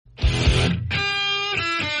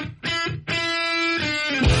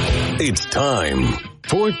It's time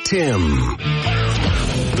for Tim.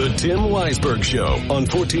 The Tim Weisberg Show on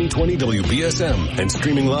 1420 WBSM and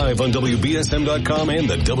streaming live on WBSM.com and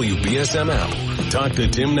the WBSM app. Talk to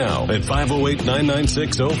Tim now at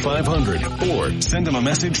 508-996-0500 or send him a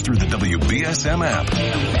message through the WBSM app.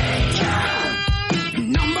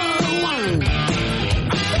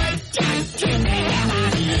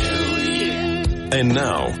 And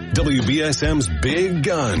now, WBSM's big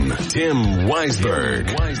gun, Tim Weisberg.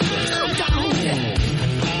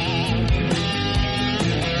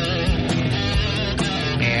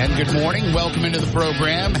 And good morning. Welcome into the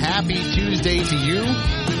program. Happy Tuesday to you.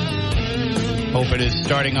 Hope it is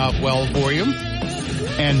starting off well for you.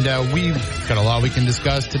 And we've got a lot we can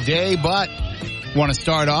discuss today, but want to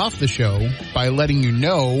start off the show by letting you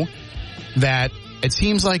know that it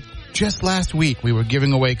seems like just last week we were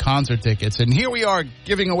giving away concert tickets, and here we are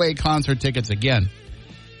giving away concert tickets again.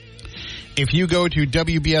 If you go to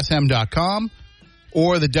WBSM.com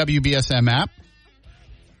or the WBSM app,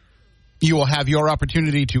 you will have your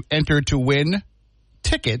opportunity to enter to win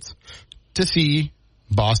tickets to see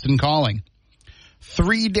Boston Calling.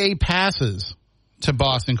 3-day passes to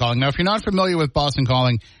Boston Calling. Now, if you're not familiar with Boston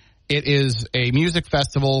Calling, it is a music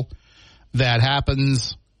festival that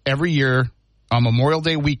happens every year on Memorial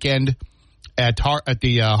Day weekend at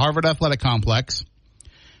the Harvard Athletic Complex.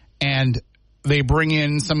 And they bring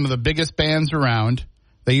in some of the biggest bands around.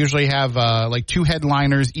 They usually have like 2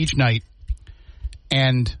 headliners each night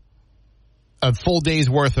and a full day's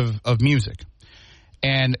worth of music.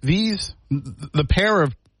 And the pair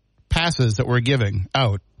of passes that we're giving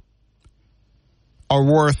out are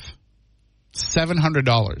worth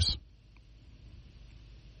 $700.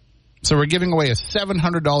 So we're giving away a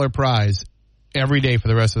 $700 prize every day for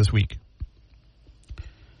the rest of this week.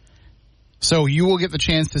 So you will get the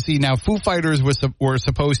chance to see. Now, Foo Fighters were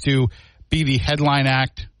supposed to be the headline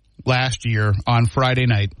act last year on Friday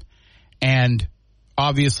night. And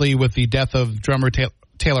obviously with the death of drummer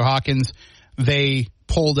Taylor Hawkins, they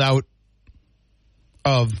pulled out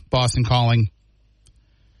of Boston Calling,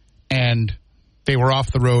 and they were off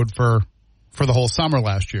the road for the whole summer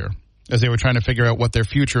last year as they were trying to figure out what their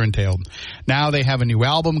future entailed. Now they have a new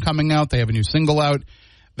album coming out. They have a new single out.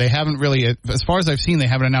 They haven't really, as far as I've seen, they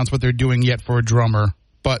haven't announced what they're doing yet for a drummer,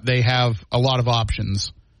 but they have a lot of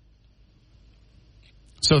options.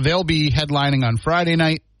 So they'll be headlining on Friday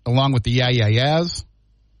night along with the Yeah Yeah Yeahs,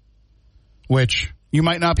 which you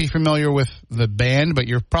might not be familiar with the band, but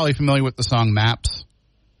you're probably familiar with the song Maps.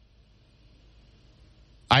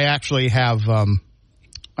 I actually have an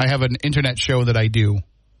internet show that I do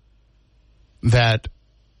that,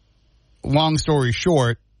 long story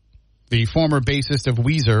short, the former bassist of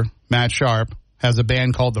Weezer, Matt Sharp, has a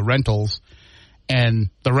band called The Rentals,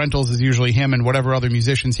 and The Rentals is usually him and whatever other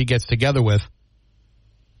musicians he gets together with,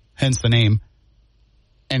 hence the name.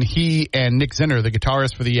 And he and Nick Zinner, the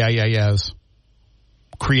guitarist for the Yeah Yeah Yeahs,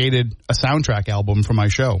 created a soundtrack album for my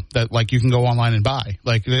show that, like, you can go online and buy.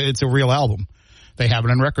 Like, it's a real album. They have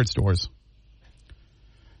it in record stores.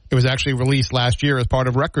 It was actually released last year as part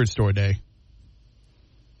of Record Store Day.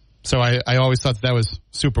 So I always thought that was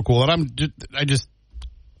super cool. And I just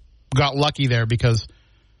got lucky there because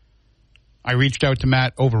I reached out to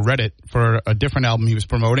Matt over Reddit for a different album he was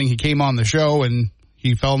promoting. He came on the show and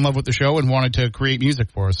he fell in love with the show and wanted to create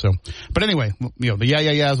music for us. So, but anyway, the Yeah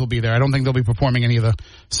Yeah Yeahs will be there. I don't think they'll be performing any of the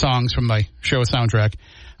songs from my show soundtrack.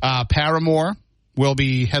 Paramore will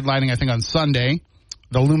be headlining, I think, on Sunday.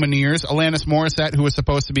 The Lumineers, Alanis Morissette, who was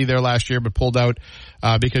supposed to be there last year but pulled out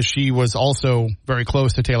because she was also very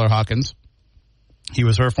close to Taylor Hawkins. He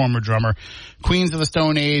was her former drummer. Queens of the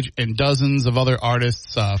Stone Age and dozens of other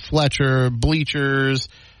artists, Fletcher, Bleachers,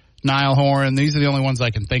 Niall Horan. These are the only ones I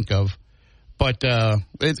can think of. But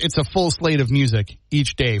it's a full slate of music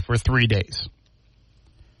each day for 3 days.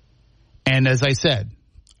 And as I said,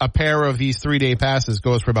 a pair of these 3-day passes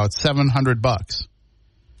goes for about $700.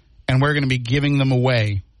 And we're going to be giving them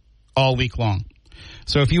away all week long.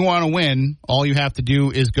 So if you want to win, all you have to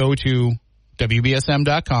do is go to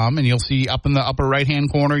WBSM.com, and you'll see up in the upper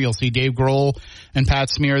right-hand corner, you'll see Dave Grohl and Pat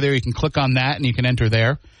Smear there. You can click on that, and you can enter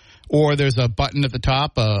there. Or there's a button at the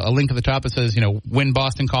top, a link at the top that says, win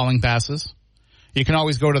Boston Calling passes. You can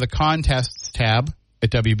always go to the contests tab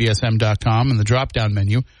at WBSM.com in the drop-down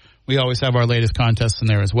menu. We always have our latest contests in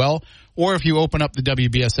there as well. Or if you open up the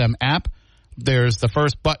WBSM app, there's the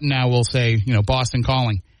first button now will say, Boston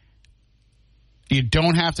Calling. You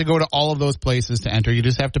don't have to go to all of those places to enter. You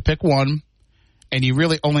just have to pick one, and you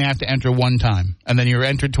really only have to enter one time. And then you're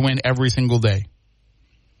entered to win every single day.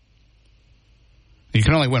 You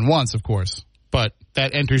can only win once, of course, but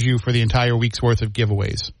that enters you for the entire week's worth of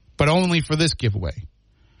giveaways. But only for this giveaway.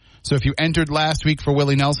 So if you entered last week for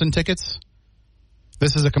Willie Nelson tickets,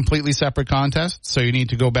 this is a completely separate contest, so you need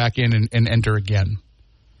to go back in and enter again.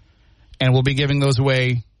 And we'll be giving those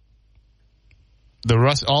away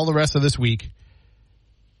all the rest of this week.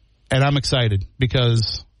 And I'm excited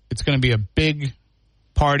because it's going to be a big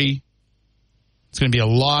party. It's going to be a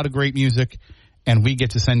lot of great music, and we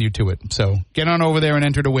get to send you to it. So get on over there and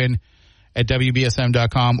enter to win at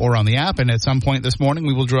WBSM.com or on the app. And at some point this morning,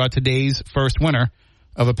 we will draw today's first winner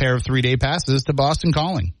of a pair of 3-day passes to Boston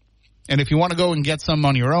Calling. And if you want to go and get some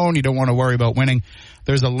on your own, you don't want to worry about winning,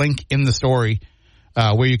 there's a link in the story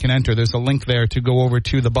where you can enter. There's a link there to go over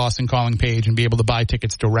to the Boston Calling page and be able to buy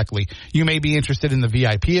tickets directly. You may be interested in the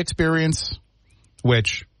VIP experience,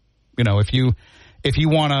 which, if you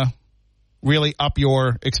want to really up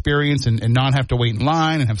your experience and not have to wait in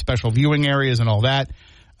line and have special viewing areas and all that,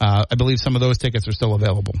 I believe some of those tickets are still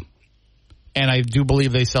available. And I do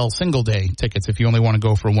believe they sell single-day tickets if you only want to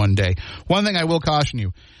go for one day. One thing I will caution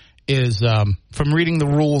you is from reading the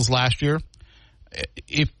rules last year,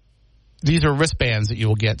 if these are wristbands that you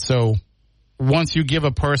will get. So once you give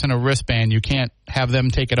a person a wristband, you can't have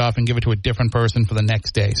them take it off and give it to a different person for the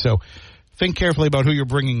next day. So think carefully about who you're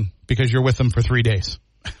bringing because you're with them for 3 days.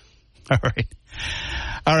 All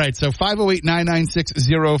right. So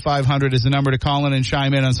 508-996-0500 is the number to call in and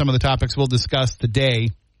chime in on some of the topics we'll discuss today.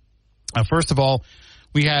 First of all,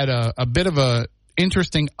 we had a bit of a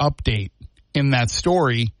interesting update in that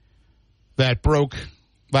story that broke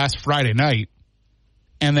last Friday night.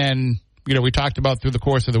 And then, we talked about through the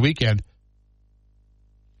course of the weekend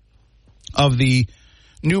of the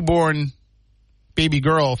newborn baby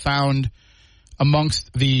girl found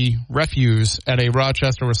amongst the refuse at a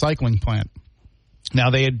Rochester recycling plant. Now,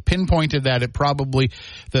 they had pinpointed that it probably,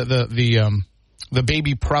 the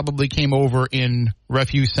baby probably came over in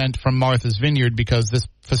refuse sent from Martha's Vineyard because this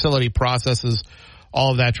facility processes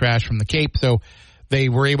all of that trash from the Cape. So they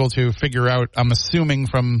were able to figure out, I'm assuming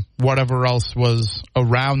from whatever else was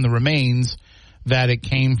around the remains, that it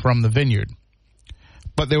came from the vineyard.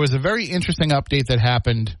 But there was a very interesting update that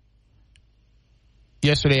happened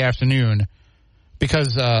yesterday afternoon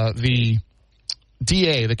because the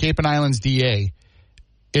DA, the Cape and Islands DA,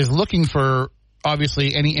 is looking for,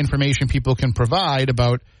 obviously, any information people can provide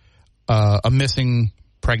about a missing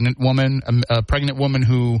pregnant woman, a pregnant woman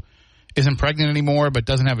who isn't pregnant anymore but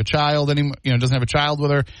doesn't have a child anymore, doesn't have a child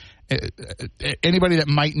with her. Anybody that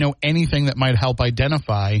might know anything that might help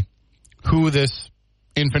identify who this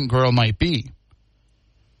infant girl might be.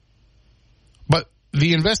 But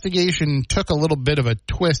the investigation took a little bit of a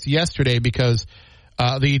twist yesterday because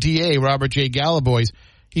the DA, Robert J. Gallibois,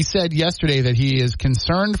 he said yesterday that he is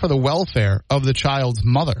concerned for the welfare of the child's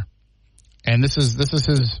mother. And this is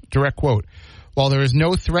his direct quote. While there is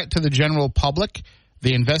no threat to the general public,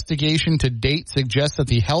 the investigation to date suggests that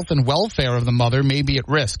the health and welfare of the mother may be at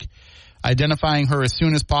risk. Identifying her as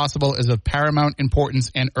soon as possible is of paramount importance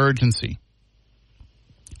and urgency.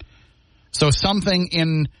 So something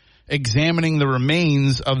in examining the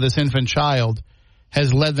remains of this infant child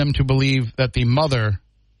has led them to believe that the mother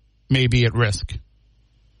may be at risk.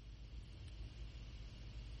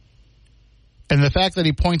 And the fact that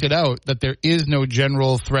he pointed out that there is no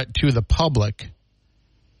general threat to the public,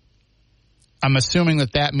 I'm assuming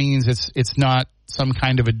that means it's not some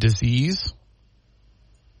kind of a disease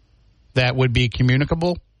that would be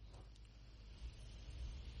communicable.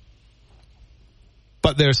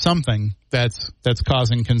 But there's something that's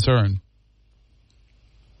causing concern.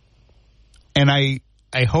 And I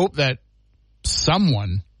hope that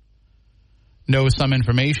someone knows some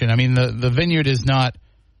information. I mean, the vineyard is not,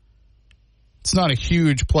 it's not a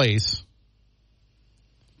huge place.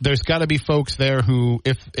 There's got to be folks there who,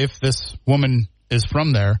 if this woman is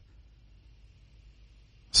from there,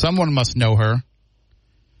 someone must know her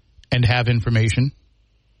and have information.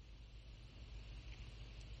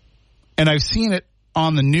 And I've seen it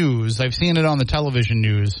on the news. I've seen it on the television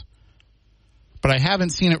news. But I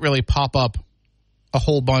haven't seen it really pop up a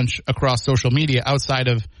whole bunch across social media outside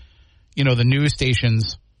of, the news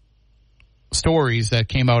stations' stories that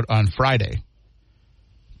came out on Friday.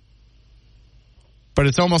 But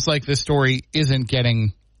it's almost like this story isn't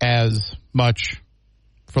getting as much,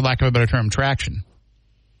 for lack of a better term, traction.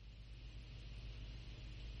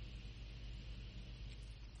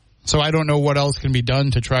 So I don't know what else can be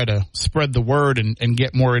done to try to spread the word and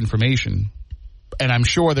get more information. And I'm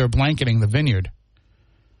sure they're blanketing the vineyard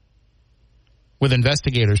with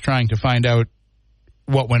investigators trying to find out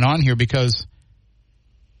what went on here, because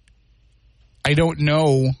I don't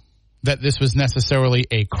know that this was necessarily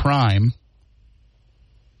a crime.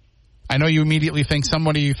 I know you immediately think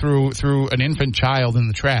somebody threw an infant child in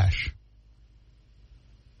the trash.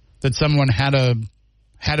 that someone had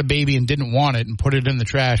a baby and didn't want it and put it in the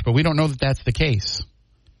trash, but we don't know that that's the case.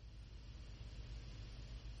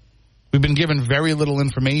 We've been given very little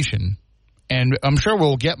information, and I'm sure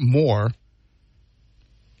we'll get more.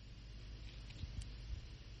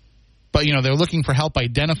 But, they're looking for help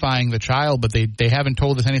identifying the child, but they haven't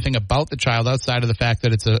told us anything about the child outside of the fact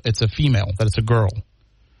that it's a female, that it's a girl.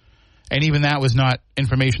 And even that was not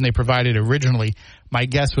information they provided originally. My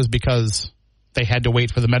guess was because they had to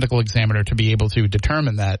wait for the medical examiner to be able to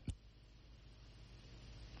determine that.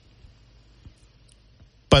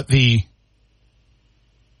 But to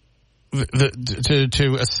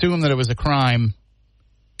assume that it was a crime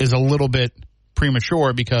is a little bit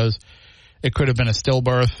premature because it could have been a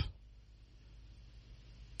stillbirth.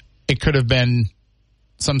 It could have been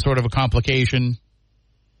some sort of a complication.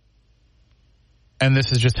 And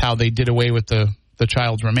this is just how they did away with the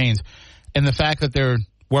child's remains. And the fact that they're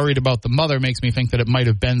worried about the mother makes me think that it might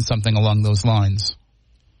have been something along those lines.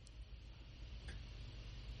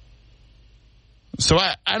 So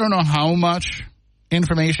I don't know how much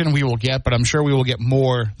information we will get, but I'm sure we will get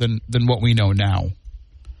more than what we know now.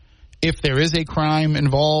 If there is a crime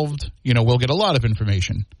involved, we'll get a lot of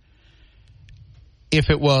information. If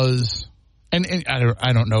it was, and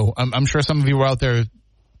I don't know. I'm sure some of you were out there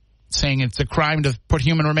saying it's a crime to put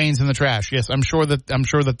human remains in the trash. Yes, I'm sure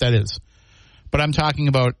that is. But I'm talking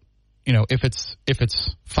about, if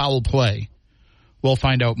it's foul play, we'll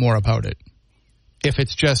find out more about it. If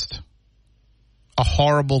it's just a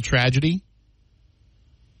horrible tragedy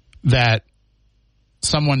that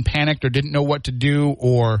someone panicked or didn't know what to do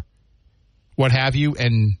or what have you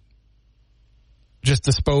and just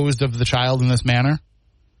disposed of the child in this manner,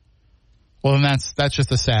 well, then that's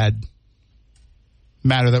just a sad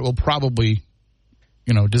matter that will probably,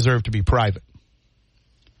 deserve to be private.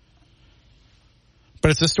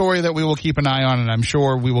 But it's a story that we will keep an eye on, and I'm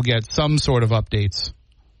sure we will get some sort of updates,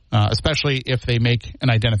 especially if they make an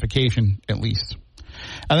identification at least.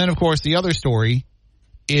 And then, of course, the other story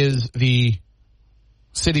is the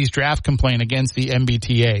city's draft complaint against the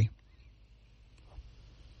MBTA.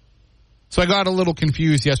 So I got a little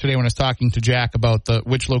confused yesterday when I was talking to Jack about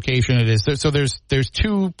which location it is. So there's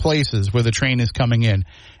two places where the train is coming in,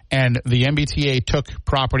 and the MBTA took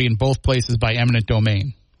property in both places by eminent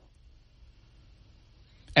domain.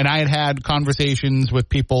 And I had conversations with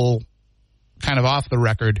people kind of off the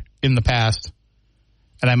record in the past,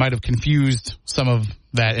 and I might have confused some of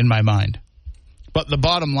that in my mind. But the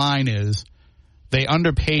bottom line is they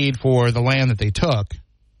underpaid for the land that they took,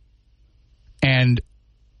 and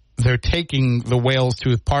they're taking the Whales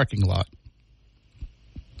Tooth parking lot.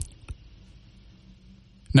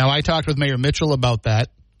 Now, I talked with Mayor Mitchell about that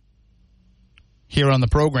here on the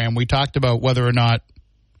program. We talked about whether or not,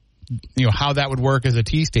 how that would work as a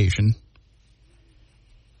T station.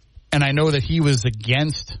 And I know that he was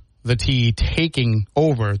against the T taking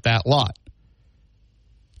over that lot,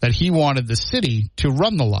 that he wanted the city to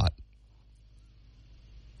run the lot,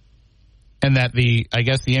 and that the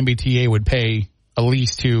MBTA would pay a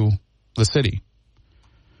lease to the city.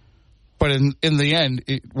 But in the end,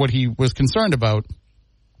 what he was concerned about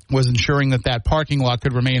was ensuring that parking lot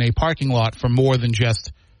could remain a parking lot for more than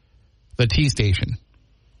just the T station.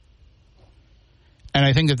 And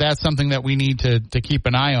I think that that's something that we need to keep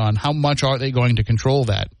an eye on. How much are they going to control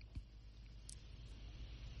that?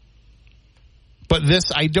 But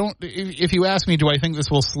this, if you ask me, do I think this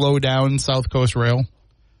will slow down South Coast Rail?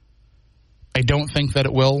 I don't think that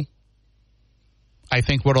it will. I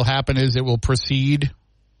think what will happen is it will proceed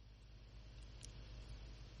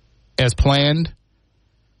as planned,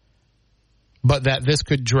 but that this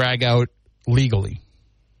could drag out legally.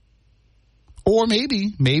 Or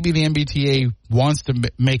maybe the MBTA wants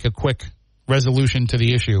to make a quick resolution to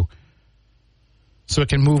the issue so it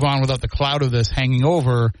can move on without the cloud of this hanging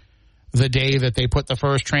over the day that they put the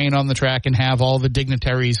first train on the track and have all the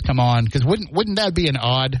dignitaries come on. Because wouldn't that be an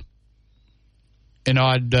odd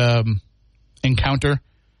encounter?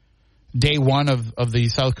 Day one of the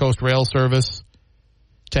South Coast Rail Service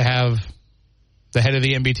to have the head of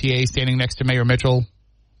the MBTA standing next to Mayor Mitchell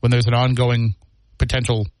when there's an ongoing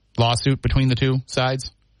potential lawsuit between the two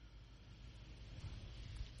sides.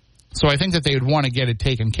 So I think that they would want to get it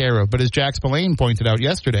taken care of. But as Jack Spillane pointed out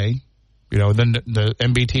yesterday, then the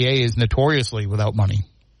MBTA is notoriously without money.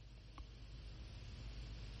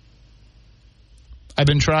 I've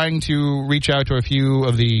been trying to reach out to a few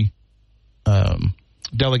of the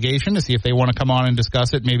delegation to see if they want to come on and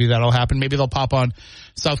discuss it. Maybe that'll happen. Maybe they'll pop on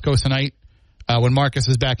South Coast tonight when Marcus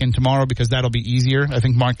is back in tomorrow, because that'll be easier. I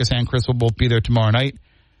think Marcus and Chris will both be there tomorrow night.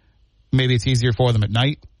 Maybe it's easier for them at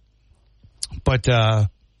night. But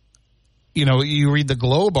you read the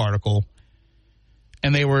Globe article,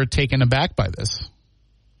 and they were taken aback by this.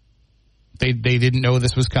 They didn't know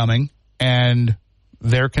this was coming, and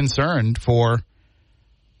they're concerned for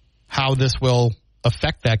how this will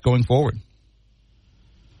affect that going forward.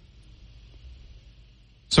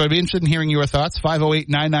 So I'd be interested in hearing your thoughts,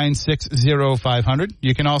 508-996-0500.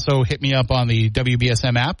 You can also hit me up on the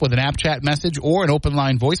WBSM app with an app chat message or an open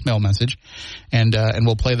line voicemail message, and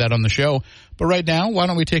we'll play that on the show. But right now, why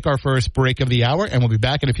don't we take our first break of the hour, and we'll be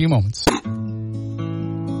back in a few moments. If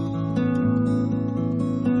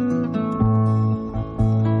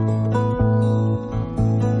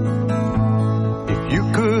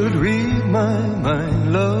you could read my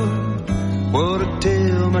mind, love, what a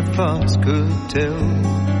tale my thoughts could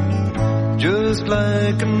tell. Just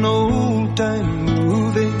like an old-time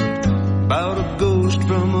movie about a ghost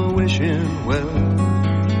from a wishing well,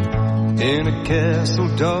 in a castle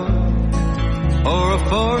dark or a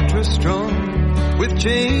fortress strong with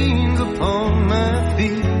chains upon my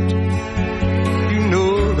feet. You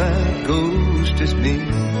know that ghost is me,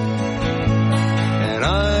 and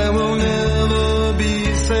I will never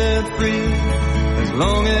be set free as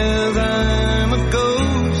long as I'm a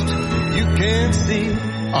ghost you can't see.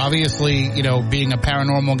 Obviously, being a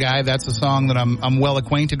paranormal guy, that's a song that I'm well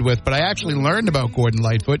acquainted with. But I actually learned about Gordon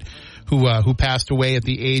Lightfoot, who passed away at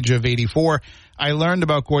the age of 84. I learned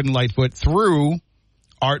about Gordon Lightfoot through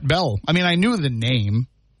Art Bell. I mean, I knew the name.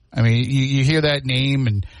 I mean, you hear that name,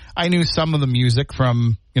 and I knew some of the music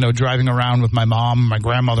from, driving around with my mom and my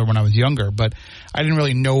grandmother when I was younger. But I didn't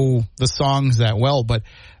really know the songs that well. But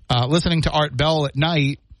listening to Art Bell at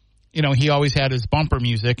night, he always had his bumper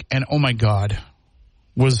music, and oh my God.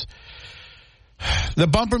 The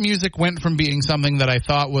bumper music went from being something that I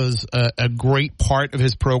thought was a great part of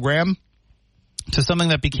his program to something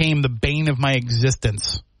that became the bane of my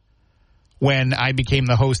existence when I became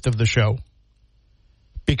the host of the show.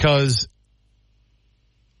 Because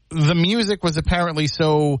the music was apparently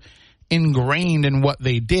so ingrained in what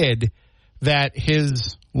they did that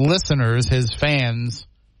his listeners, his fans,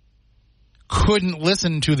 couldn't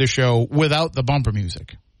listen to the show without the bumper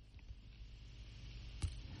music.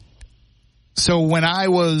 So when I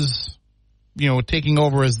was, taking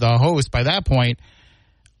over as the host, by that point,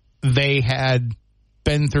 there had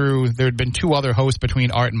been two other hosts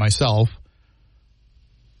between Art and myself.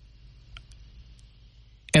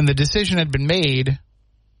 And the decision had been made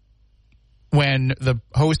when the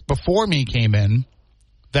host before me came in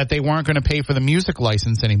that they weren't going to pay for the music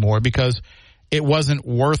license anymore because it wasn't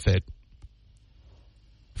worth it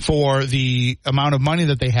for the amount of money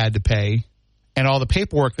that they had to pay and all the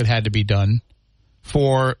paperwork that had to be done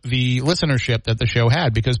for the listenership that the show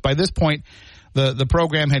had. Because by this point, the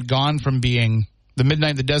program had gone from being, the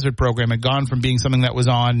Midnight in the Desert program had gone from being something that was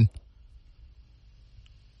on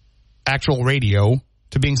actual radio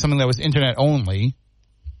to being something that was internet only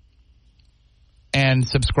and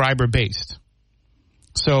subscriber based.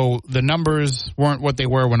 So the numbers weren't what they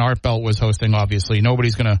were when Art Bell was hosting, obviously.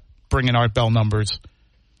 Nobody's going to bring in Art Bell numbers.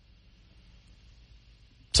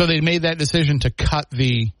 So they made that decision to cut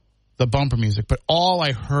the bumper music. But all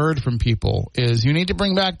I heard from people is, you need to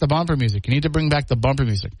bring back the bumper music. You need to bring back the bumper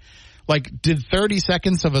music. Like, did 30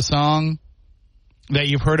 seconds of a song that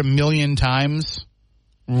you've heard a million times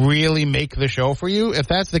really make the show for you? If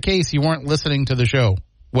that's the case, you weren't listening to the show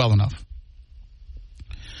well enough.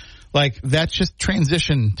 Like, that's just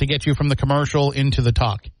transition to get you from the commercial into the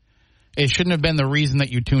talk. It shouldn't have been the reason that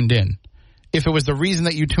you tuned in. If it was the reason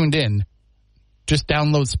that you tuned in, just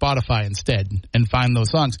download Spotify instead and find those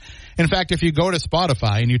songs. In fact, if you go to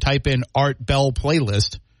Spotify and you type in Art Bell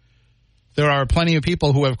playlist, there are plenty of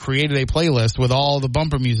people who have created a playlist with all the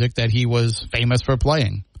bumper music that he was famous for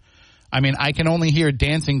playing. I mean, I can only hear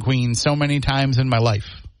Dancing Queen so many times in my life.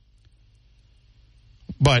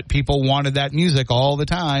 But people wanted that music all the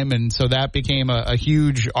time, and so that became a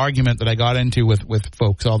huge argument that I got into with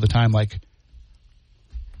folks all the time. Like,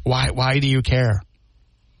 why do you care?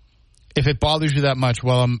 If it bothers you that much,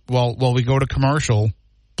 well, we go to commercial,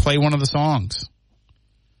 play one of the songs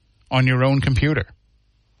on your own computer.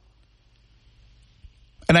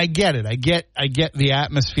 And I get it. I get the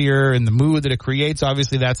atmosphere and the mood that it creates.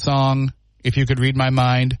 Obviously, that song, If You Could Read My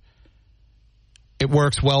Mind, it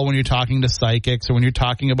works well when you're talking to psychics or when you're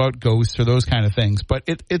talking about ghosts or those kind of things. But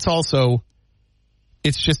it's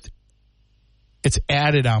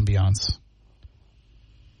added ambiance.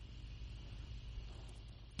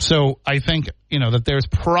 So I think, that there's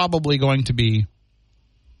probably going to be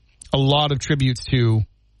a lot of tributes to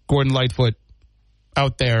Gordon Lightfoot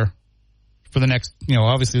out there for the next,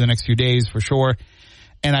 obviously the next few days for sure.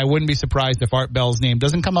 And I wouldn't be surprised if Art Bell's name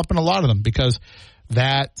doesn't come up in a lot of them, because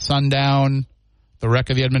that, Sundown, The Wreck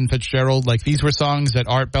of the Edmund Fitzgerald, like these were songs that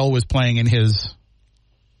Art Bell was playing in his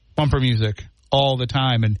bumper music all the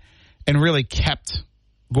time, and really kept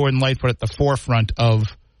Gordon Lightfoot at the forefront of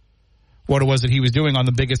what it was that he was doing on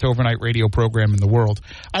the biggest overnight radio program in the world.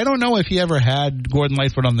 I don't know if he ever had Gordon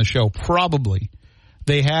Lightfoot on the show. Probably.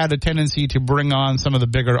 They had a tendency to bring on some of the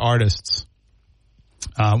bigger artists.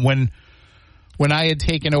 When I had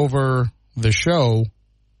taken over the show,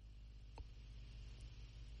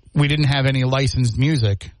 we didn't have any licensed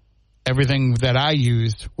music. Everything that I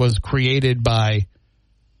used was created by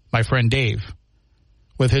my friend Dave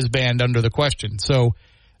with his band Under the Question. So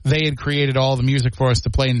they had created all the music for us to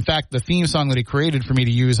play. In fact, the theme song that he created for me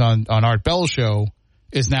to use on Art Bell's show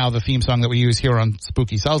is now the theme song that we use here on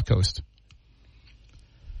Spooky South Coast.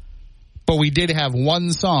 But we did have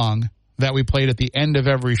one song that we played at the end of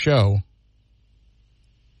every show,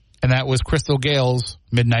 and that was Crystal Gale's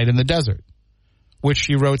Midnight in the Desert, which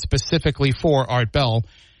she wrote specifically for Art Bell.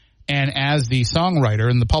 And as the songwriter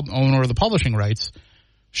and the owner of the publishing rights,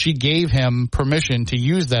 she gave him permission to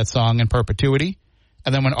use that song in perpetuity.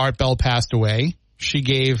 And then when Art Bell passed away, she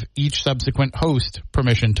gave each subsequent host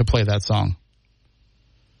permission to play that song.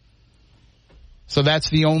 So that's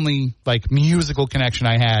the only musical connection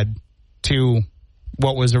I had to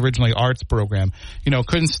what was originally Art's program.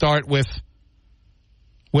 Couldn't start with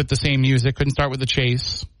the same music, couldn't start with the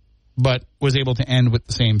chase, but was able to end with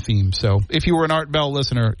the same theme. So if you were an Art Bell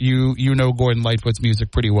listener, you know Gordon Lightfoot's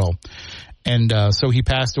music pretty well. And so he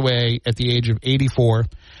passed away at the age of 84.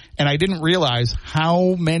 And I didn't realize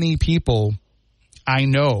how many people I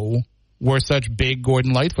know were such big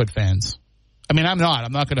Gordon Lightfoot fans. I mean, I'm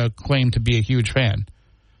not going to claim to be a huge fan.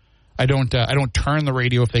 I don't turn the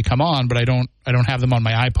radio if they come on, but I don't have them on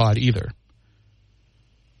my iPod either.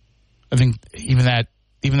 I think even that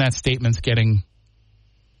statement's getting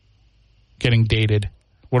dated.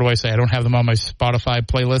 What do I say? I don't have them on my Spotify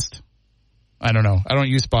playlist. I don't know. I don't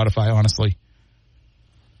use Spotify, honestly.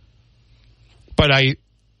 But I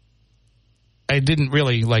didn't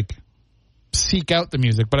really seek out the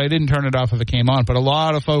music, but I didn't turn it off if it came on. But a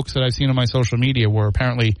lot of folks that I've seen on my social media were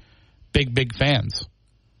apparently big fans,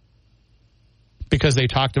 because they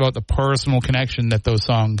talked about the personal connection that those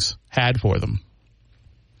songs had for them.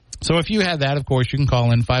 So if you had that, of course, you can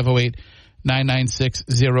call in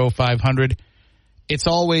 508-996-0500. It's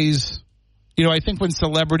always, I think when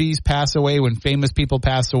celebrities pass away, when famous people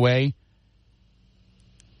pass away,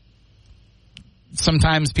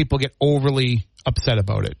 sometimes people get overly upset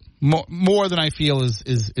about it, more than I feel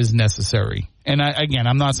is necessary. And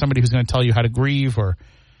I'm not somebody who's going to tell you how to grieve or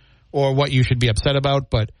what you should be upset about,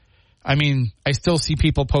 but I mean, I still see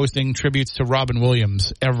people posting tributes to Robin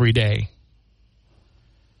Williams every day.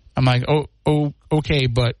 I'm like, oh, okay,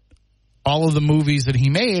 but all of the movies that he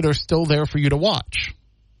made are still there for you to watch.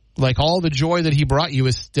 All the joy that he brought you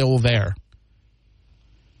is still there.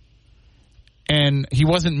 And he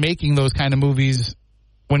wasn't making those kind of movies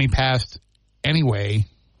when he passed anyway.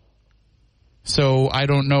 So I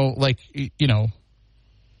don't know,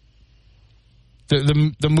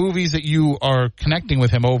 the movies that you are connecting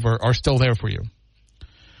with him over are still there for you.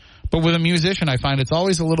 But with a musician, I find it's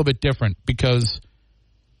always a little bit different, because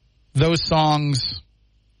those songs,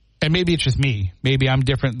 and maybe it's just me, maybe I'm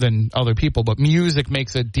different than other people, but music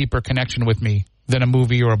makes a deeper connection with me than a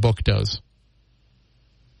movie or a book does.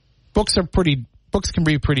 Books can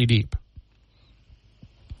be pretty deep,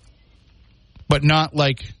 but not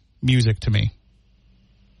like music to me.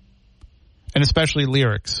 And especially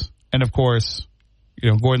lyrics. And of course,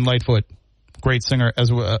 Gordon Lightfoot, great singer,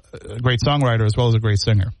 a great songwriter, as well as a great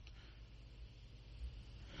singer.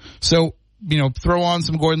 So, throw on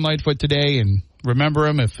some Gordon Lightfoot today and remember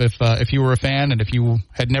him. If you were a fan, and if you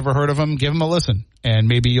had never heard of him, give him a listen, and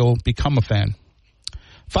maybe you'll become a fan.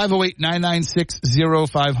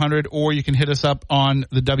 508-996-0500, or you can hit us up on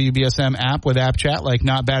the WBSM app with App Chat, like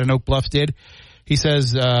Not Bad and Oak Bluffs did. He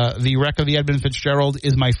says, The Wreck of the Edmund Fitzgerald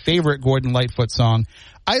is my favorite Gordon Lightfoot song.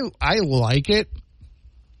 I like it.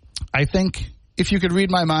 I think If You Could Read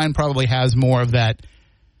My Mind probably has more of that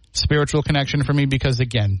spiritual connection for me, because,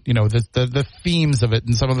 again, the themes of it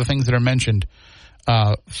and some of the things that are mentioned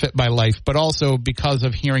fit my life, but also because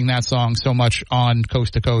of hearing that song so much on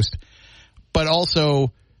Coast to Coast. But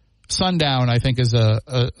also, Sundown, I think, is a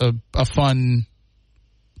fun,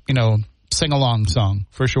 sing-along song,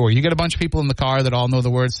 for sure. You get a bunch of people in the car that all know the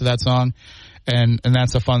words to that song, and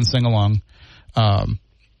that's a fun sing-along.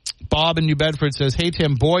 Bob in New Bedford says, hey,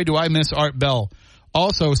 Tim, boy, do I miss Art Bell.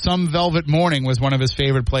 Also, Some Velvet Morning was one of his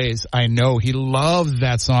favorite plays. I know. He loved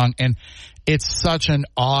that song, and it's such an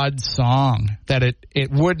odd song that it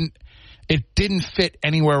didn't fit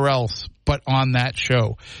anywhere else but on that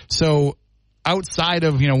show. So outside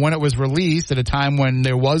of, when it was released at a time when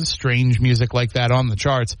there was strange music like that on the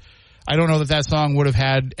charts, I don't know that song would have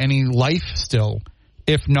had any life still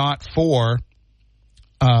if not for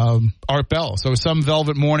Art Bell. So Some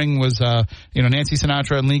Velvet Morning was, Nancy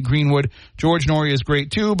Sinatra and Lee Greenwood. George Norrie is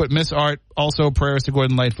great too, but Miss Art, also prayers to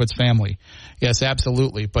Gordon Lightfoot's family. Yes,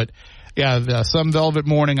 absolutely. But yeah, Some Velvet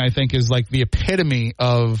Morning, I think, is like the epitome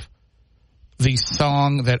of the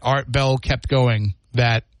song that Art Bell kept going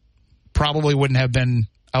that probably wouldn't have been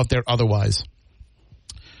out there otherwise.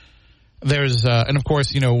 There's, and of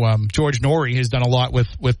course, George Norrie has done a lot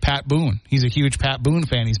with Pat Boone. He's a huge Pat Boone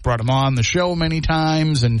fan. He's brought him on the show many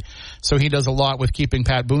times, and so he does a lot with keeping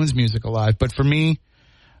Pat Boone's music alive. But for me,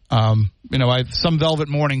 Some Velvet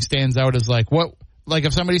Morning stands out as like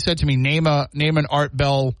if somebody said to me, name an Art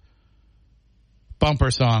Bell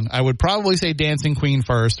bumper song, I would probably say Dancing Queen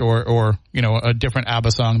first, or a different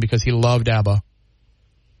ABBA song, because he loved ABBA.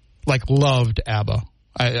 Like, loved ABBA.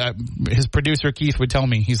 His producer Keith would tell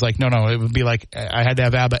me, he's like, no, it would be like I had to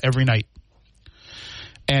have ABBA every night.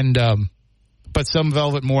 And but Some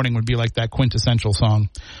Velvet Morning would be like that quintessential song.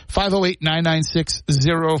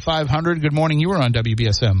 508-996-0500. Good morning. You were on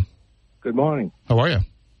WBSM. Good morning. How are you?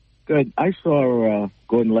 Good. I saw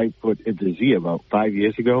Gordon Lightfoot at the Z about 5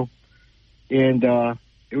 years ago, and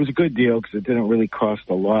it was a good deal because it didn't really cost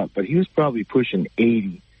a lot, but he was probably pushing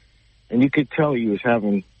 80, and you could tell he was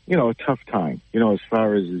having a tough time, as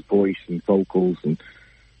far as his voice and vocals.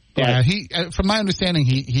 Yeah, from my understanding,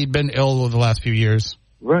 he'd been ill over the last few years.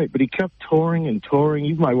 Right, but he kept touring and touring.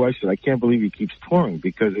 Even my wife said, I can't believe he keeps touring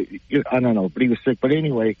because, I don't know, but he was sick. But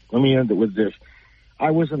anyway, let me end it with this.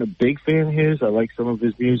 I wasn't a big fan of his. I like some of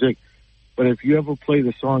his music. But if you ever play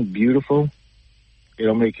the song Beautiful,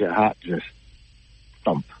 it'll make your heart just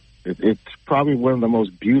thump. It's probably one of the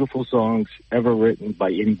most beautiful songs ever written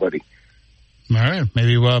by anybody. All right.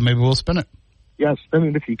 Maybe we'll spin it. Yeah, spin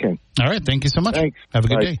it if you can. All right. Thank you so much. Thanks. Have a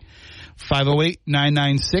good day.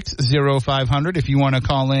 508-996-0500 if you want to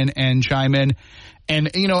call in and chime in.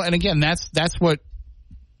 And, and again,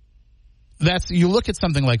 you look at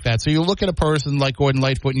something like that. So you look at a person like Gordon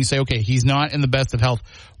Lightfoot and you say, okay, he's not in the best of health.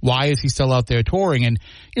 Why is he still out there touring? And,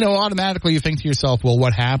 automatically you think to yourself, well,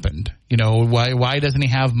 what happened? Why doesn't he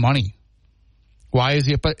have money? Why is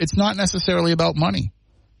he? But it's not necessarily about money.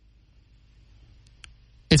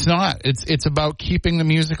 It's not. It's about keeping the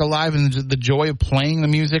music alive and the joy of playing the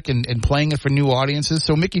music and playing it for new audiences.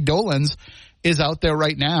 So Mickey Dolenz is out there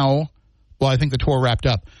right now. Well, I think the tour wrapped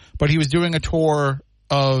up. But he was doing a tour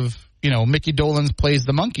of, Mickey Dolenz Plays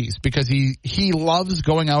the Monkees because he loves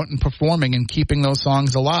going out and performing and keeping those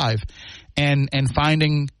songs alive and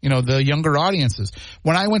finding, the younger audiences.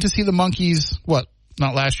 When I went to see the Monkees,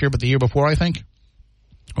 not last year, but the year before, I think.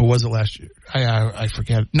 Or was it last year? I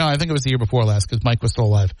forget. No, I think it was the year before last because Mike was still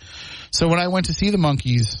alive. So when I went to see the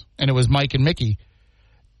Monkees and it was Mike and Mickey,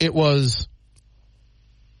 it was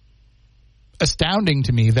astounding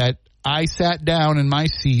to me that I sat down in my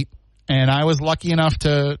seat and I was lucky enough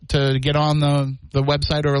to get on the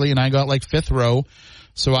website early and I got like fifth row.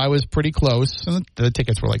 So I was pretty close. And the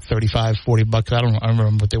tickets were like $35, $40. I don't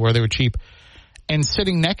remember what they were. They were cheap. And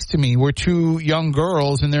sitting next to me were two young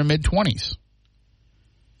girls in their mid-20s.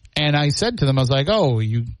 And I said to them, I was like, oh,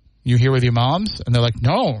 you here with your moms? And they're like,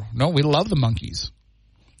 no, we love the Monkees.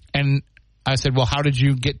 And I said, well, how did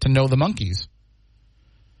you get to know the Monkees?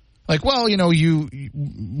 Like, well, you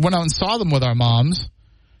went out and saw them with our moms,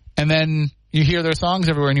 and then you hear their songs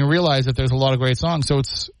everywhere, and you realize that there's a lot of great songs. So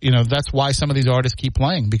it's, that's why some of these artists keep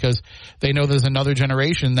playing, because they know there's another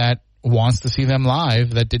generation that wants to see them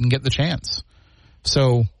live that didn't get the chance.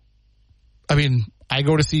 So, I mean, I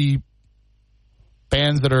go to see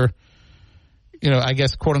bands that are, I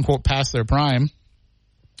guess, quote unquote, past their prime.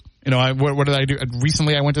 What did I do?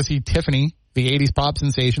 Recently, I went to see Tiffany, the 80s pop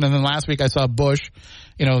sensation. And then last week I saw Bush,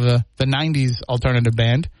 the 90s alternative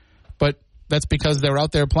band. But that's because they're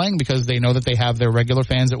out there playing because they know that they have their regular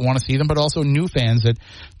fans that want to see them, but also new fans that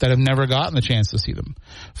have never gotten the chance to see them.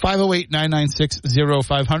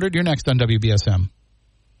 508-996-0500. You're next on WBSM.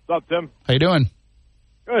 What's up, Tim? How you doing?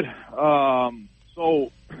 Good.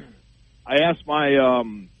 So I asked my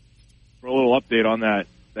for a little update on that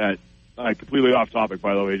completely off topic,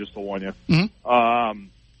 by the way, just to warn you. Mm-hmm.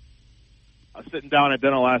 I was sitting down at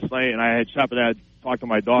dinner last night, and I had talked to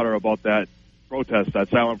my daughter about that protest, that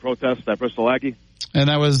silent protest at Bristol Aggie. And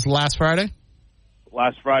that was last Friday?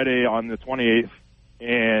 Last Friday on the 28th,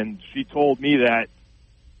 and she told me that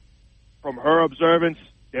from her observance,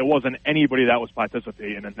 there wasn't anybody that was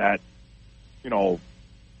participating in that. You know,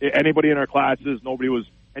 anybody in her classes, nobody was.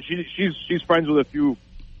 And she's friends with a few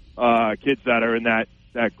kids that are in that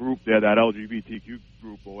group there, that LGBTQ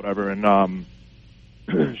group or whatever. And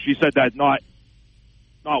she said that not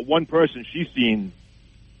one person she's seen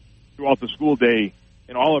throughout the school day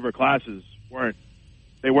in all of her classes weren't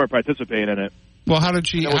participating in it. Well, how did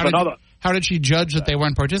she judge that they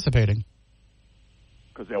weren't participating?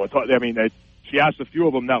 Because they were. She asked a few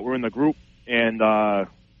of them that were in the group, and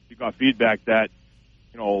she got feedback that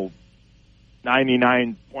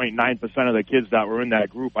 99.9% of the kids that were in that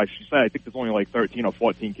group. She said I think there's only like 13 or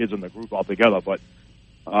 14 kids in the group altogether, but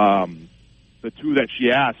the two that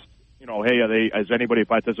she asked, hey, has anybody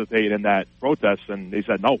participated in that protest? And they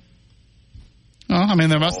said no. Well, I mean,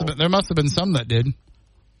 there must have been some that did.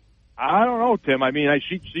 I don't know, Tim. I mean,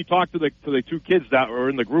 she talked to the two kids that were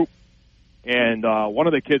in the group, and one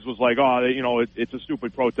of the kids was like, "Oh, it's a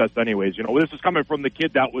stupid protest, anyways." This is coming from the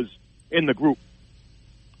kid that was in the group.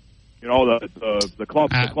 The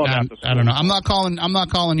club. After school. I don't know. I'm not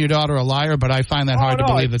calling your daughter a liar, but I find that hard to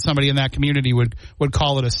believe that somebody in that community would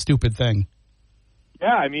call it a stupid thing.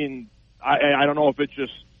 Yeah, I mean, I don't know if it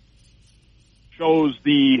just shows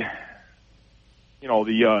the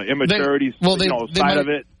immaturity side of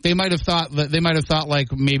it. They might have thought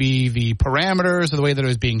like maybe the parameters or the way that it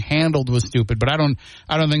was being handled was stupid, but I don't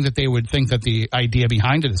think that they would think that the idea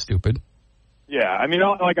behind it is stupid. Yeah, I mean,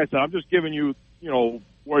 like I said, I'm just giving you,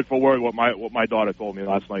 word for word what my daughter told me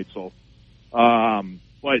last night. So,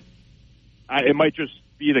 but it might just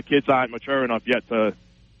be the kids aren't mature enough yet to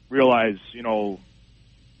realize, realize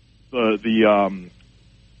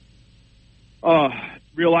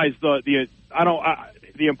the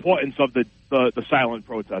importance of the silent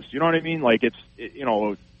protest. You know what I mean? Like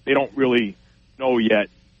they don't really know yet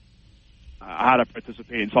how to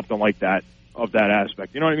participate in something like that, of that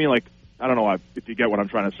aspect. You know what I mean? Like, I don't know if you get what I'm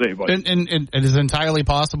trying to say, but and it is entirely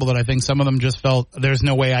possible that I think some of them just felt there's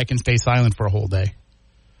no way I can stay silent for a whole day.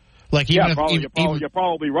 Like, you're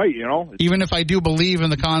probably right. Even if I do believe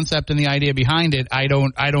in the concept and the idea behind it, I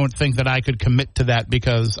don't think that I could commit to that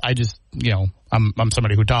because I just I'm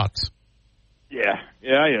somebody who talks. Yeah.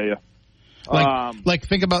 Like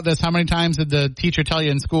think about this. How many times did the teacher tell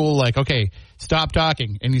you in school, like, okay, stop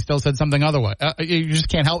talking, and you still said something otherwise? You just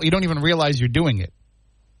can't help. You don't even realize you're doing it.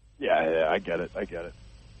 Yeah, I get it.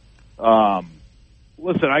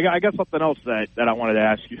 Listen, I got something else that I wanted to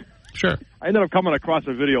ask you. Sure. I ended up coming across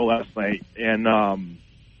a video last night, and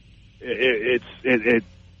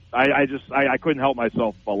I couldn't help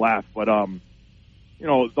myself but laugh. But the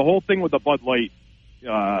whole thing with the Bud Light,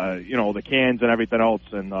 the cans and everything else,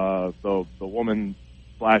 and the woman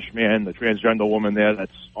 / man, the transgender woman there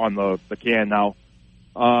that's on the can now.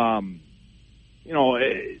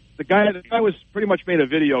 The guy was pretty much made a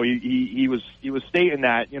video. He was stating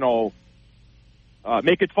that,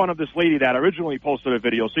 making fun of this lady that originally posted a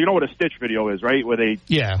video. So you know what a stitch video is, right? Where they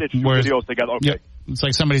stitch two videos together. Okay. Yeah, it's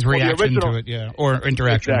like somebody's reaction to it, yeah, or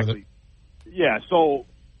interaction with it. Yeah, so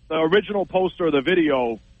the original poster of the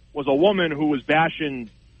video was a woman who was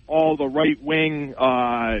bashing all the right-wing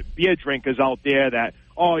beer drinkers out there that,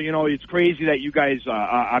 it's crazy that you guys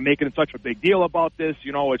are making such a big deal about this.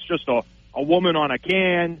 It's just a woman on a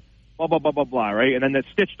can, blah, blah, blah, blah, blah, right? And then it's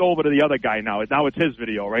stitched over to the other guy now. Now it's his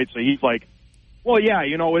video, right? So he's like, well, yeah,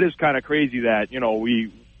 it is kind of crazy that,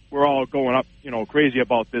 we're all going up, crazy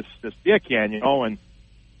about this beer can, and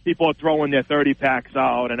people are throwing their 30-packs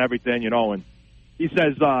out and everything, and he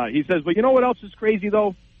says, but you know what else is crazy,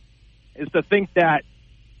 though? Is to think that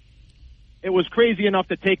it was crazy enough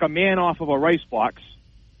to take a man off of a rice box.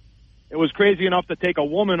 It was crazy enough to take a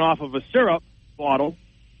woman off of a syrup bottle.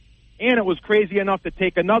 And it was crazy enough to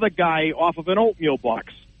take another guy off of an oatmeal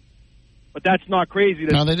box. But that's not crazy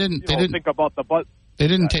to think about the butt. They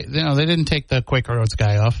didn't take the Quaker Oats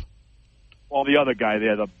guy off. Well, the other guy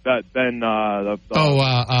there,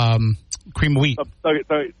 cream of wheat.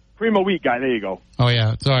 The cream of wheat guy. There you go. Oh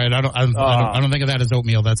yeah, sorry. I don't think of that as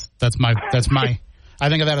oatmeal. That's my. I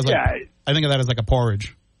think of that as like a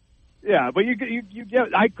porridge. Yeah, but you get.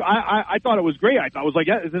 I thought it was great. I was like,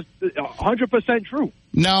 yeah, is this 100% true?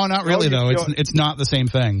 No, not really though. It's not the same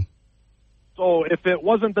thing. So if it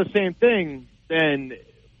wasn't the same thing, then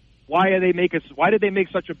why did they make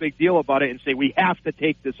such a big deal about it and say we have to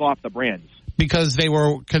take this off the brands? Because they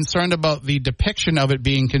were concerned about the depiction of it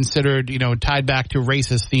being considered, tied back to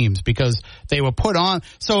racist themes, because they were put on.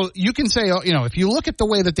 So you can say, if you look at the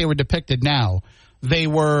way that they were depicted now, they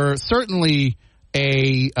were certainly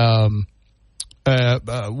a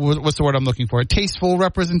what's the word I'm looking for? Tasteful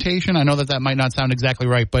representation. I know that might not sound exactly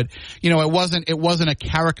right, but it wasn't a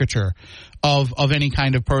caricature of any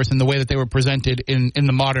kind of person the way that they were presented in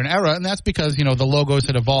the modern era, and that's because the logos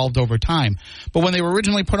had evolved over time. But when they were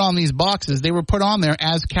originally put on these boxes, they were put on there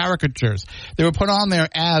as caricatures. They were put on there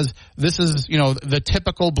as this is the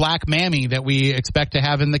typical black mammy that we expect to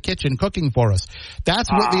have in the kitchen cooking for us. That's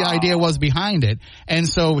what the idea was behind it, and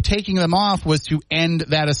so taking them off was to end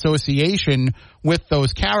that association with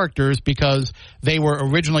those characters because they were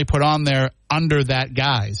originally put on there under that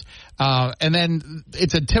guise. And then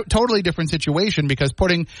it's a totally different situation because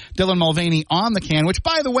putting Dylan Mulvaney on the can, which,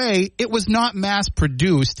 by the way, it was not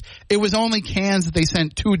mass-produced. It was only cans that they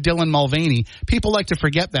sent to Dylan Mulvaney. People like to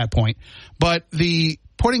forget that point. But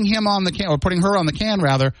putting him on the can, or putting her on the can,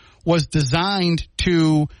 rather, was designed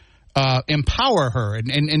to empower her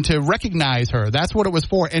and to recognize her. That's what it was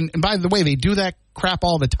for. And by the way, they do that crap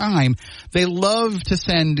all the time. They love to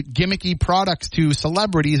send gimmicky products to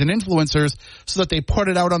celebrities and influencers so that they put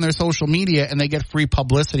it out on their social media and they get free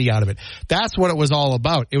publicity out of it. That's what it was all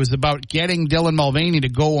about. It was about getting Dylan Mulvaney to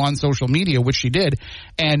go on social media, which she did,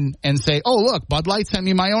 and say, oh, look, Bud Light sent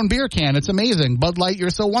me my own beer can. It's amazing. Bud Light, you're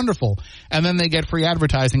so wonderful. And then they get free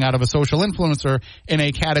advertising out of a social influencer in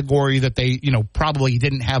a category that they, probably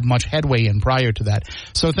didn't have much headway in prior to that.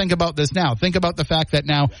 So think about this now. Think about the fact that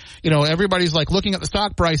now, everybody's like looking at the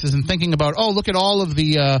stock prices and thinking about, oh, look at all of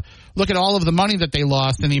the money that they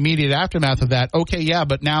lost in the immediate aftermath of that. Okay, yeah,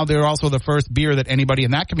 but now they're also the first beer that anybody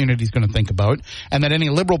in that community is going to think about, and that any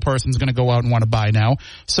liberal person is going to go out and want to buy now.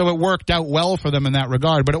 So it worked out well for them in that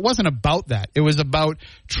regard. But it wasn't about that. It was about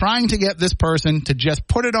trying to get this person to just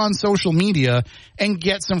put it on social media and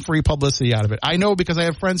get some free publicity out of it. I know because I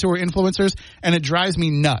have friends who are influencers, and it drives me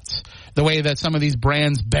nuts the way that some of these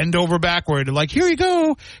brands bend over backward, like, here you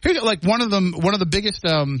go. Like one of the biggest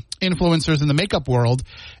influencers in the makeup world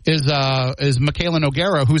is Michaela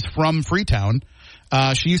Noguera, who's from Freetown.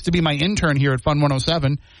 She used to be my intern here at Fun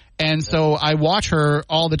 107. And so I watch her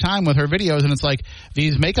all the time with her videos, and it's like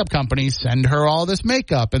these makeup companies send her all this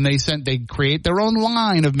makeup, and they create their own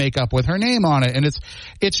line of makeup with her name on it. And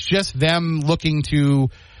it's just them looking to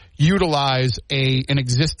utilize an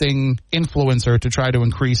existing influencer to try to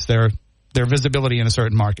increase their visibility in a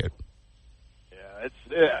certain market. Yeah, it's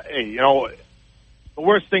the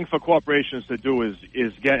worst thing for corporations to do is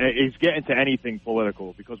get into anything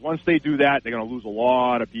political, because once they do that, they're going to lose a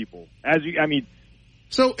lot of people.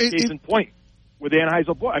 So case in point with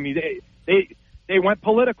Anheuser-Busch, they went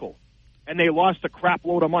political and they lost a crap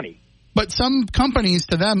load of money. But some companies,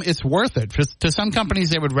 to them, it's worth it. To some companies,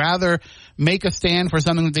 they would rather make a stand for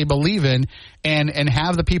something that they believe in and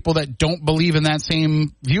have the people that don't believe in that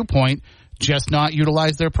same viewpoint just not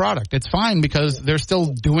utilize their product. It's fine because they're still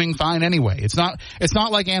doing fine anyway. It's not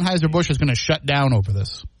like Anheuser-Busch is going to shut down over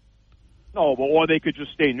this. No, or they could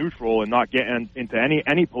just stay neutral and not get into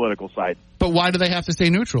any political side. But why do they have to stay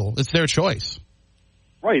neutral? It's their choice.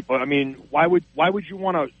 Right, but why would you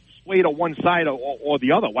want to sway to one side or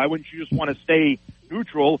the other? Why wouldn't you just want to stay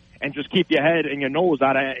neutral and just keep your head and your nose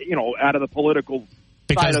out of the political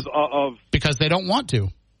side of? Because they don't want to.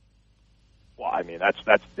 Well, that's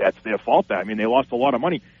their fault. They lost a lot of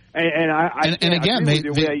money,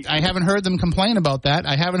 I haven't heard them complain about that.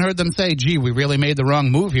 I haven't heard them say, "Gee, we really made the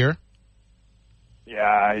wrong move here." Yeah,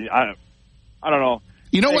 I don't know.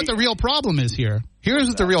 You know what the real problem is here?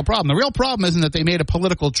 Here's the real problem. The real problem isn't that they made a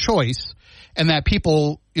political choice and that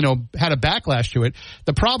people, had a backlash to it.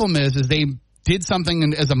 The problem is they did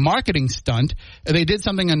something as a marketing stunt. They did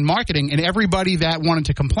something in marketing, and everybody that wanted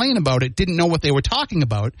to complain about it didn't know what they were talking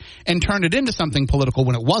about and turned it into something political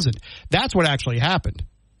when it wasn't. That's what actually happened.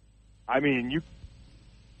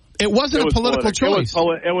 It wasn't a political choice.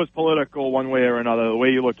 It was political one way or another, the way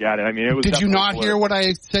you look at it. It was. Did you not hear what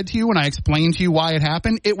I said to you when I explained to you why it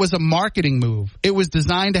happened? It was a marketing move. It was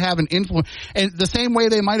designed to have an influence. And the same way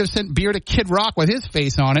they might have sent beer to Kid Rock with his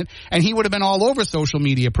face on it, and he would have been all over social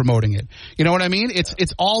media promoting it. You know what I mean?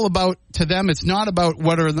 It's all about, to them, it's not about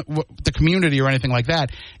whether the community or anything like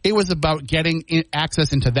that. It was about getting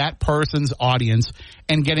access into that person's audience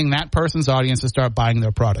and getting that person's audience to start buying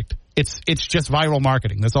their product. It's just viral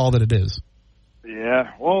marketing. That's all that it is.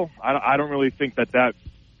 Yeah. Well, I don't really think that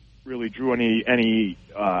really drew any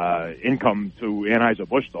income to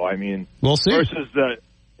Anheuser-Busch, though. We'll see. Versus do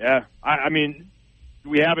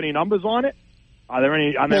we have any numbers on it? Are there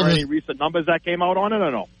any recent numbers that came out on it or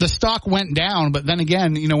no? The stock went down, but then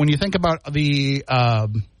again, when you think about the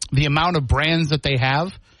amount of brands that they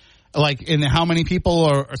have, Like, in how many people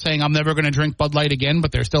are saying, I'm never going to drink Bud Light again,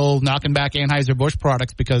 but they're still knocking back Anheuser-Busch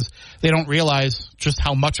products because they don't realize just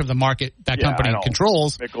how much of the market that company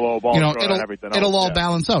controls. Michelob, it'll all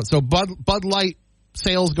balance out. So Bud Light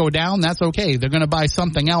sales go down, that's okay. They're going to buy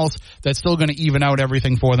something else that's still going to even out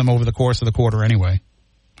everything for them over the course of the quarter anyway.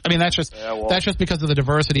 I mean, that's just because of the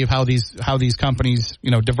diversity of how these companies,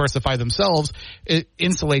 diversify themselves. It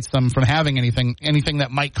insulates them from having anything that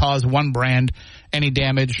might cause one brand any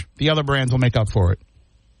damage. The other brands will make up for it.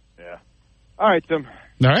 Yeah. All right, Tim.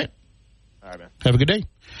 All right. All right, man. Have a good day.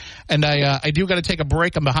 And I do got to take a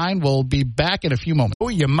break. I'm behind. We'll be back in a few moments. Oh,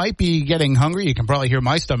 you might be getting hungry. You can probably hear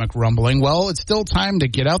my stomach rumbling. Well, it's still time to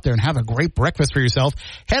get out there and have a great breakfast for yourself.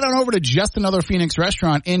 Head on over to Just Another Phoenix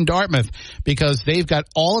Restaurant in Dartmouth because they've got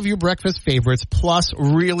all of your breakfast favorites plus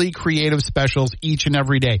really creative specials each and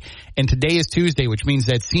every day. And today is Tuesday, which means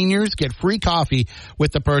that seniors get free coffee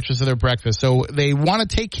with the purchase of their breakfast. So they want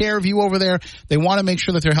to take care of you over there. They want to make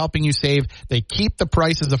sure that they're helping you save. They keep the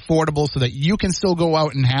prices affordable so that you can still go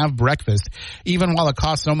out and have breakfast, even while it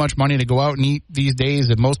costs so much money to go out and eat these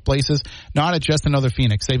days at most places. Not at Just Another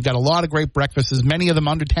Phoenix. They've got a lot of great breakfasts, many of them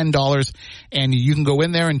under $10, and you can go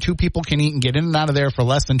in there and two people can eat and get in and out of there for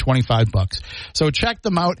less than $25. So check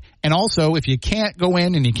them out. And also, if you can't go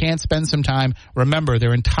in and you can't spend some time, remember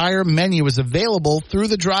their entire menu is available through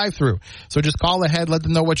the drive-thru. So just call ahead, let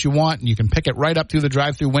them know what you want, and you can pick it right up through the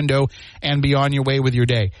drive-thru window and be on your way with your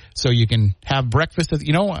day. So you can have breakfast.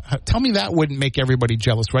 Tell me that wouldn't make everybody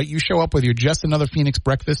jealous, right? You show up with your Just Another Phoenix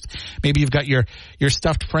breakfast. Maybe you've got your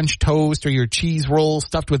stuffed French toast or your cheese roll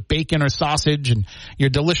stuffed with bacon or sausage and your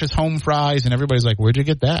delicious home fries, and everybody's like, where'd you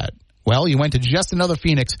get that? Well, you went to Just Another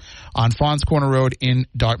Phoenix on Fawns Corner Road in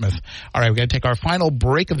Dartmouth. All right, we're going to take our final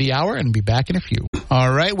break of the hour and be back in a few.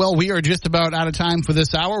 All right, well, we are just about out of time for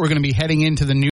this hour. We're going to be heading into the new